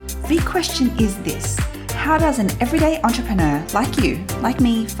big question is this: how does an everyday entrepreneur like you, like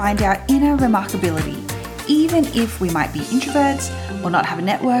me, find our inner remarkability, even if we might be introverts or not have a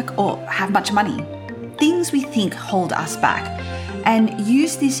network or have much money? Things we think hold us back, and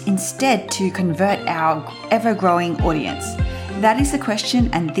use this instead to convert our ever-growing audience. That is the question,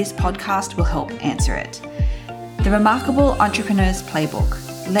 and this podcast will help answer it. The Remarkable Entrepreneur's Playbook.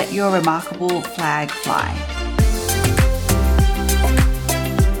 Let your remarkable flag fly.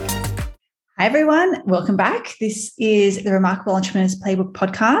 Hi everyone, welcome back. This is the Remarkable Entrepreneur's Playbook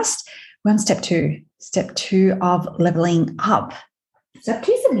podcast. We're on step two of leveling up. Step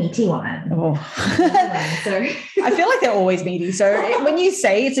 2 is a meaty one. Oh. So I feel like they're always meaty. So when you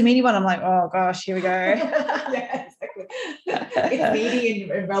say it's a meaty one, I'm like, oh gosh, here we go. Yeah, exactly. It's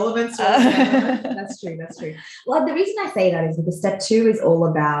meaty and relevant. That's true. Well, the reason I say that is because step 2 is all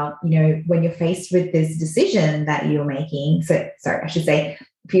about, when you're faced with this decision that you're making. So, sorry, I should say,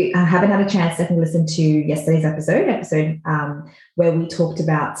 if you haven't had a chance, definitely listen to yesterday's episode where we talked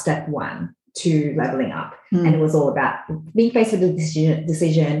about step 1 to leveling up. And it was all about being faced with a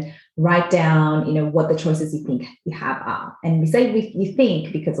decision, write down, what the choices you think you have are. And we say you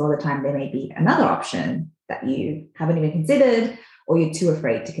think because all the time there may be another option that you haven't even considered or you're too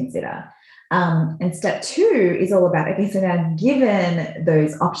afraid to consider. And step 2 is all about, okay, so now given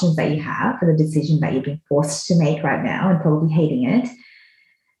those options that you have for the decision that you've been forced to make right now and probably hating it,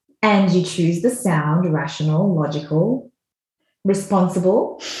 and you choose the sound, rational, logical,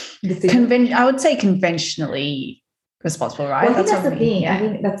 responsible decision. I would say conventionally responsible, right? Well, I think that's the thing. Yeah. I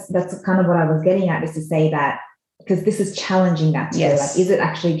think that's kind of what I was getting at, is to say that, because this is challenging that too. Yes. Like, is it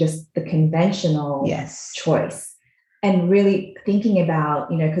actually just the conventional choice? And really thinking about,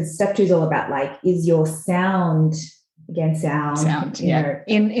 because step 2 is all about, like, is your sound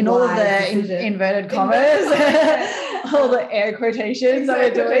in all of the inverted commas, all the air quotations that we're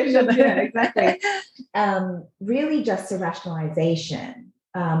doing. Yeah, exactly. Really just a rationalization,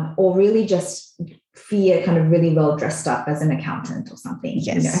 or really just fear kind of really well dressed up as an accountant or something.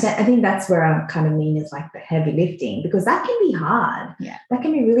 Yes. I think that's where I kind of mean is like the heavy lifting, because that can be hard. Yeah. That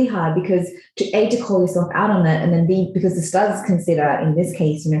can be really hard, because to call yourself out on it, and then because this does consider, in this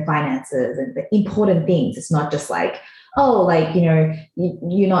case, finances and the important things. It's not just like, you're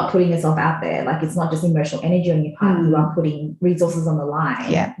not putting yourself out there. Like, it's not just emotional energy on your part. You are putting resources on the line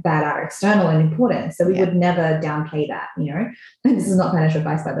that are external and important. So we would never downplay that, And this is not financial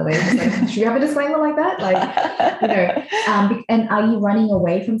advice, by the way. Should you have a disclaimer like that? And are you running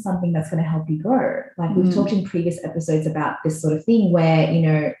away from something that's going to help you grow? Like, we've talked in previous episodes about this sort of thing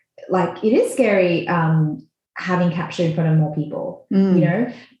where, like, it is scary having capture in front of more people,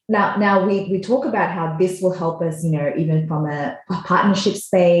 Now we talk about how this will help us, even from a partnership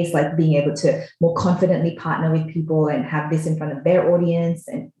space, like being able to more confidently partner with people and have this in front of their audience.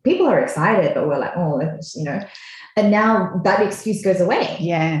 And people are excited, but we're like, and now that excuse goes away.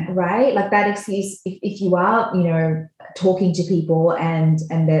 Yeah. Right? Like, that excuse, if you are, talking to people and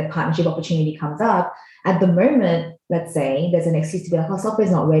the partnership opportunity comes up, at the moment, let's say there's an excuse to be like,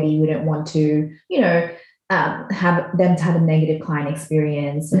 software's not ready. We don't want to, have them to have a negative client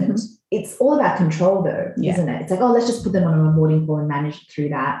experience. And it's all about control though, isn't it? It's like, let's just put them on an onboarding call and manage through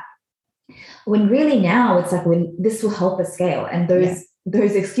that. When really now it's like, when this will help us scale, and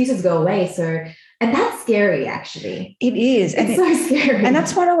those excuses go away. So, and that's scary, actually. It is. It's so scary. And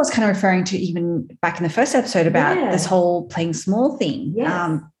that's what I was kind of referring to even back in the first episode about this whole playing small thing.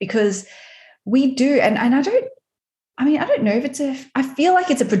 Yes. Because we do, and I don't know if I feel like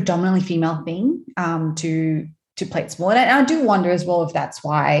it's a predominantly female thing to play it small. And I do wonder as well if that's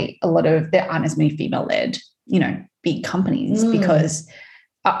why there aren't as many female-led, big companies, because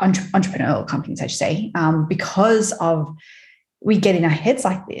entrepreneurial companies, I should say, because of we get in our heads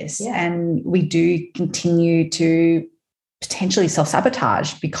like this and we do continue to potentially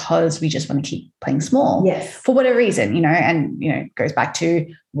self-sabotage because we just want to keep playing small for whatever reason, and, goes back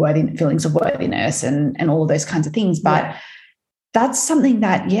to feelings of worthiness and all of those kinds of things. But that's something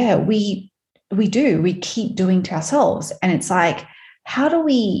that, we keep doing to ourselves. And it's like, how do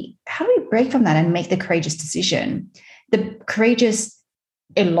we break from that and make the courageous decision, the courageous,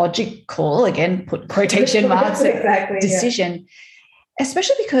 illogical, again, put quotation marks, decision,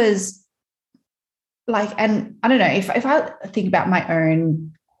 especially because, like, and I don't know, if I think about my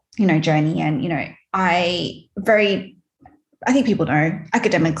own, journey, and, I think people know,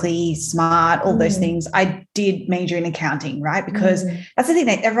 academically smart, all those things. I did major in accounting, right? Because that's the thing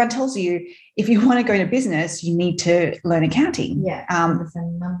that everyone tells you, if you want to go into business, you need to learn accounting.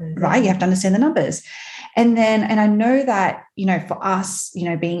 Understand the numbers. Right? You have to understand the numbers. And I know that, for us,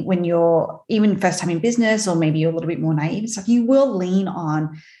 being, when you're even first time in business, or maybe you're a little bit more naive and stuff, you will lean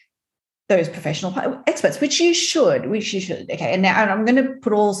on those professional experts, which you should. Okay. And now I'm going to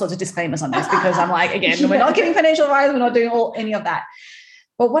put all sorts of disclaimers on this because I'm like, again, we're not giving financial advice. We're not doing any of that.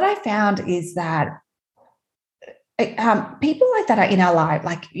 But what I found is that people like that are in our life,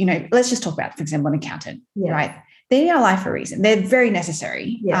 like, let's just talk about, for example, an accountant, right? They're in our life for a reason. They're very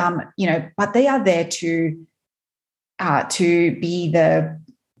necessary, but they are there to be the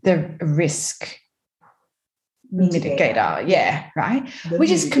risk mitigator. Yeah, right.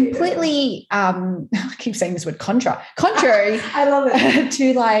 Which is completely, I keep saying this word contrary. I love it.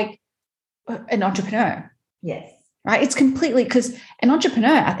 To like an entrepreneur. Yes. Right. It's completely, because an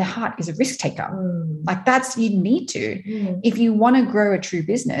entrepreneur at their heart is a risk taker. Like you need to. If you want to grow a true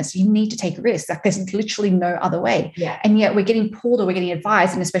business, you need to take risks. Like there's literally no other way. Yeah. And yet we're getting pulled or we're getting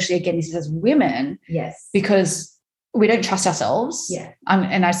advised. And especially again, this is as women. Yes. Because we don't trust ourselves. Yeah.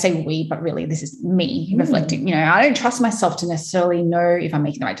 And I say we, but really this is me reflecting. I don't trust myself to necessarily know if I'm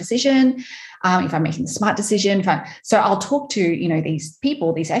making the right decision, if I'm making the smart decision. So I'll talk to, these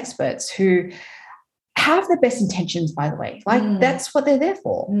people, these experts who have the best intentions, by the way. Like that's what they're there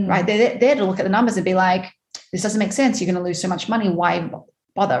for, right? They're there to look at the numbers and be like, this doesn't make sense. You're going to lose so much money. Why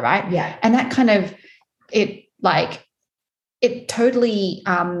bother, right? Yeah. And that kind of, it totally,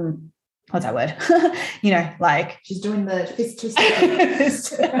 what's that word? Like she's doing the fist twist.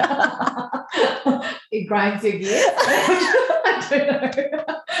 It grinds your gears. I don't know.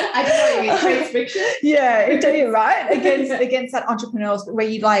 I don't know what you mean. Creates friction. Yeah, you're right. Against that entrepreneurs where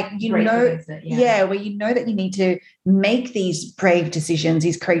you like, where you know that you need to make these brave decisions,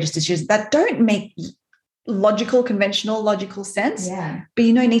 these courageous decisions that don't make conventional logical sense. Yeah. But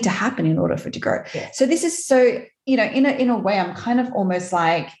need to happen in order for it to grow. Yeah. So this is so, in a way, I'm kind of almost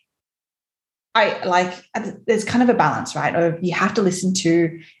like, there's kind of a balance, right? Of you have to listen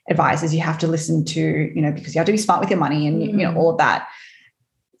to advisors, you have to listen to, because you have to be smart with your money and, all of that.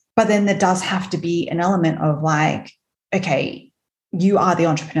 But then there does have to be an element of like, okay, you are the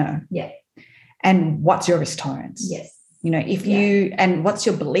entrepreneur. Yeah. And what's your risk tolerance? Yes. And what's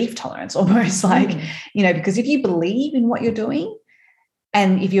your belief tolerance almost like, because if you believe in what you're doing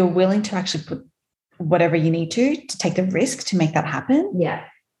and if you're willing to actually put whatever you need to take the risk to make that happen. Yeah.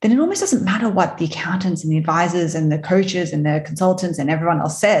 Then it almost doesn't matter what the accountants and the advisors and the coaches and the consultants and everyone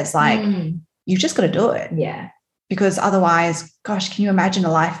else says. Like, you've just got to do it. Yeah. Because otherwise, gosh, can you imagine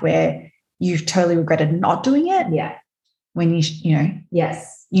a life where you've totally regretted not doing it? Yeah. When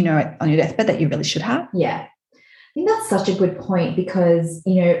yes, on your deathbed that you really should have. Yeah. I think that's such a good point because,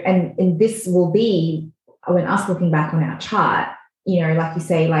 and this will be when us looking back on our chart, like you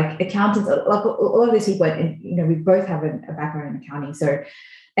say, like accountants, like all of these people, and, we both have a background in accounting. So,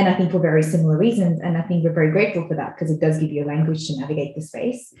 and I think for very similar reasons. And I think we're very grateful for that because it does give you a language to navigate the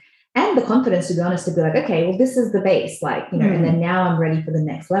space and the confidence, to be honest, to be like, okay, well, this is the base, like, and then now I'm ready for the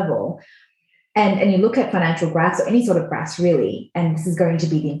next level. And you look at financial graphs or any sort of graphs really, and this is going to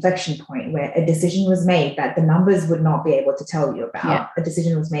be the inflection point where a decision was made that the numbers would not be able to tell you about. Yeah. A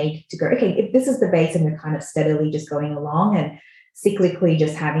decision was made to go, okay, if this is the base and we're kind of steadily just going along and cyclically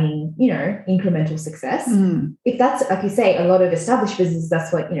just having, incremental success. If that's, like you say, a lot of established businesses,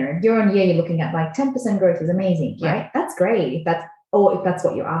 that's what, year on year, you're looking at like 10% growth is amazing, right? That's great if that's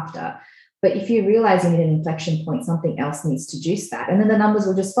what you're after. But if you realize you need an inflection point, something else needs to juice that. And then the numbers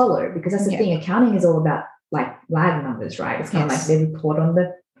will just follow because that's the thing. Accounting is all about like lag numbers, right? It's kind of like they report on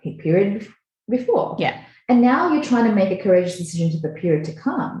the period before. Yeah. And now you're trying to make a courageous decision to the period to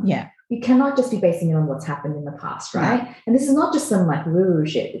come. Yeah. You cannot just be basing it on what's happened in the past, right? Yeah. And this is not just some like woo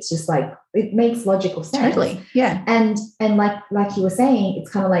shit. It's just like, it makes logical sense. Totally. Yeah. And like you were saying,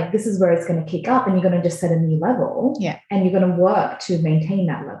 it's kind of like, this is where it's going to kick up and you're going to just set a new level. Yeah. And you're going to work to maintain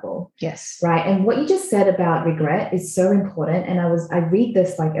that level. Yes. Right. And what you just said about regret is so important. And I read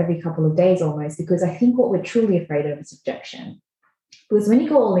this like every couple of days almost, because I think what we're truly afraid of is rejection. Because when you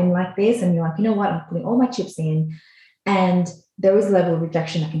go all in like this and you're like, you know what, I'm putting all my chips in, and there is a level of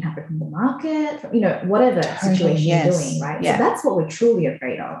rejection that can happen from the market, whatever situation you're doing, right? Yeah. So that's what we're truly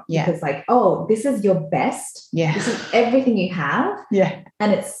afraid of. Yeah. Because like, oh, this is your best. Yeah. This is everything you have. Yeah.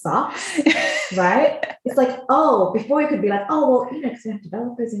 And it sucks, right? It's like, oh, before you could be like, oh, well, because we have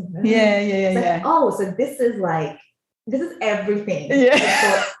developers in there. Yeah. Oh, so this is everything.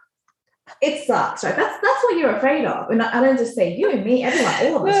 Yeah. It sucks, right? That's what you're afraid of. And I don't just say you and me, everyone,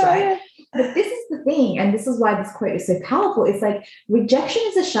 all of us, right? Yeah. But this is the thing, and this is why this quote is so powerful. It's like rejection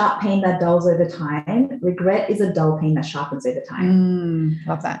is a sharp pain that dulls over time. Regret is a dull pain that sharpens over time.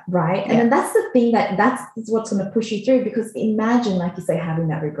 Love that. Right. And then that's the thing that's what's going to push you through, because imagine, like you say, having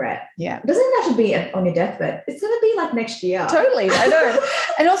that regret. Yeah. It doesn't have to be on your deathbed. It's going to be like next year. Totally. I know.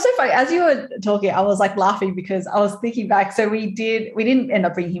 And also funny, as you were talking, I was like laughing because I was thinking back. So we didn't end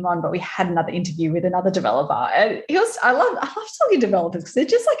up bringing him on, but we had another interview with another developer. And I love talking to developers because they're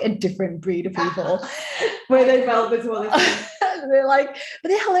just like a different breed of people. Where they're developers, they're like, but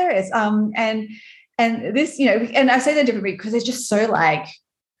they're hilarious. And this, and I say they're different breed because they're just so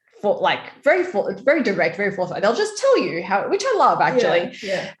very direct, very forthright. They'll just tell you how, which I love actually.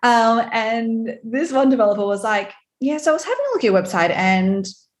 Yeah. And this one developer was like, yeah, so I was having a look at your website and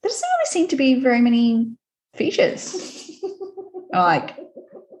there doesn't really seem to be very many features. I'm like,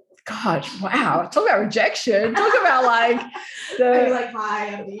 God, wow. Talk about rejection. Talk about like Are you like,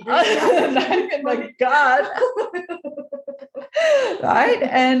 hi, I'm Deidre. like, God.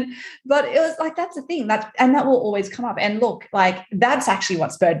 Right. But it was like, that's the thing that will always come up. And look, like that's actually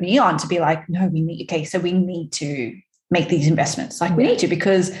what spurred me on to be like, no, we need to make these investments. Like we need to,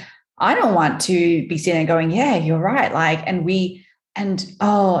 because I don't want to be sitting there going, yeah, you're right. Like, I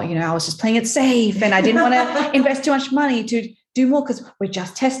was just playing it safe and I didn't want to invest too much money to do more because we're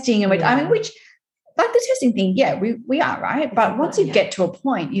just testing. And which like the testing thing, yeah, we are, right? But once you get to a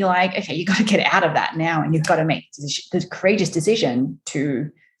point, you're like, okay, you've got to get out of that now and you've got to make the courageous decision to,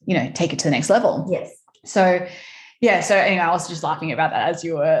 take it to the next level. Yes. So, yeah. So anyway, I was just laughing about that as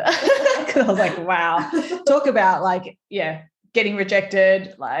you were, because I was like, wow, talk about like, yeah, getting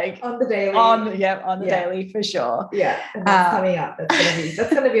rejected, like on the daily, daily for sure. Yeah, and that's coming up.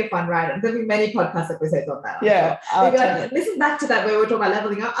 That's gonna be a fun ride. There'll be many podcast episodes on that. Yeah, maybe like, listen back to that where we're talking about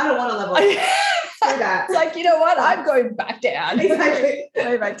leveling up. I don't want to level up. Do that. It's like, you know what? I'm going back down. Exactly.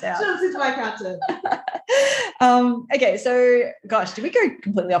 Going back down. Jumps into my accountant. Okay, so gosh, did we go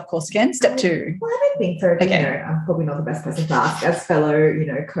completely off course again? Step 2. Well, I don't think so. Okay. I'm probably not the best person to ask as fellow,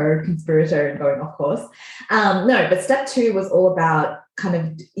 co-conspirator and going off course. No, but step 2 was all about kind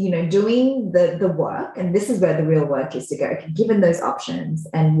of, doing the work. And this is where the real work is to go. Okay, given those options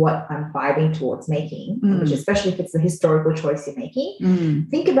and what I'm vibing towards making, which especially if it's the historical choice you're making,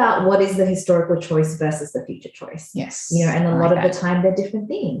 think about what is the historical choice versus the future choice. Yes. And a lot of the time they're different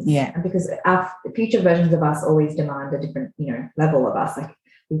things. Yeah. And because our future versions of us always demand a different, level of us, like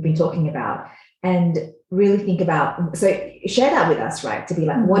we've been talking about. And really think about, so share that with us, right? To be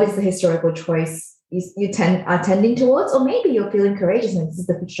like, what is the historical choice you are tending towards, or maybe you're feeling courageous and this is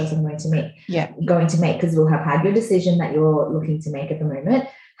the future choice I'm going to make. Yeah. Going to make, because you'll have had your decision that you're looking to make at the moment.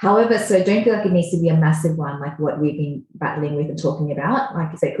 However, so don't feel like it needs to be a massive one like what we've been battling with and talking about.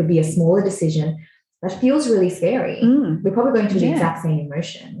 Like I said, it could be a smaller decision that feels really scary. We're probably going through the exact same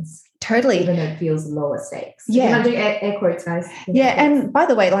emotions. Totally. Even though it feels lower stakes. Yeah. Can I do air quotes, guys? Yeah. And by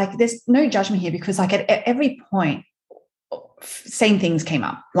the way, like there's no judgment here because like at every point, same things came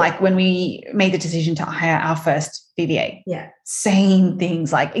up. Like when we made the decision to hire our first VBA. Yeah. Same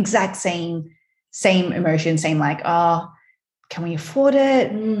things, like exact same emotion, same like, oh, can we afford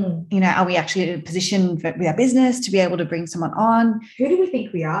it? Are we actually in a position with our business to be able to bring someone on? Who do we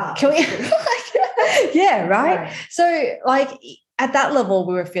think we are? Can we? Yeah, right. So like at that level,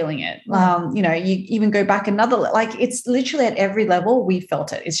 we were feeling it. You even go back another, like it's literally at every level we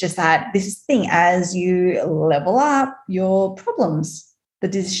felt it. It's just that this is the thing, as you level up your problems, the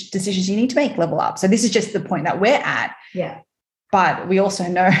decisions you need to make level up. So this is just the point that we're at. Yeah. But we also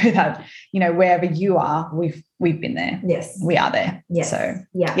know that, wherever you are, we've been there. Yes. We are there. Yes. So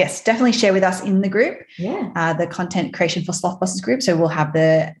yes, definitely share with us in the group. Yeah. The Content Creation for Sloth Busters group. So we'll have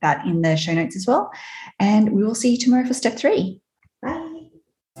that in the show notes as well. And we will see you tomorrow for step 3. Bye.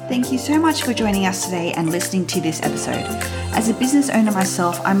 Thank you so much for joining us today and listening to this episode. As a business owner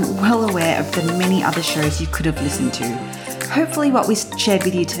myself, I'm well aware of the many other shows you could have listened to. Hopefully what we shared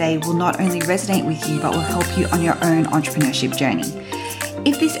with you today will not only resonate with you, but will help you on your own entrepreneurship journey.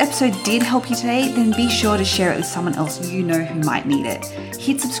 If this episode did help you today, then be sure to share it with someone else you know who might need it.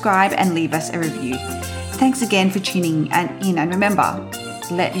 Hit subscribe and leave us a review. Thanks again for tuning in, and remember,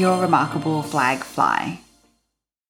 let your remarkable flag fly.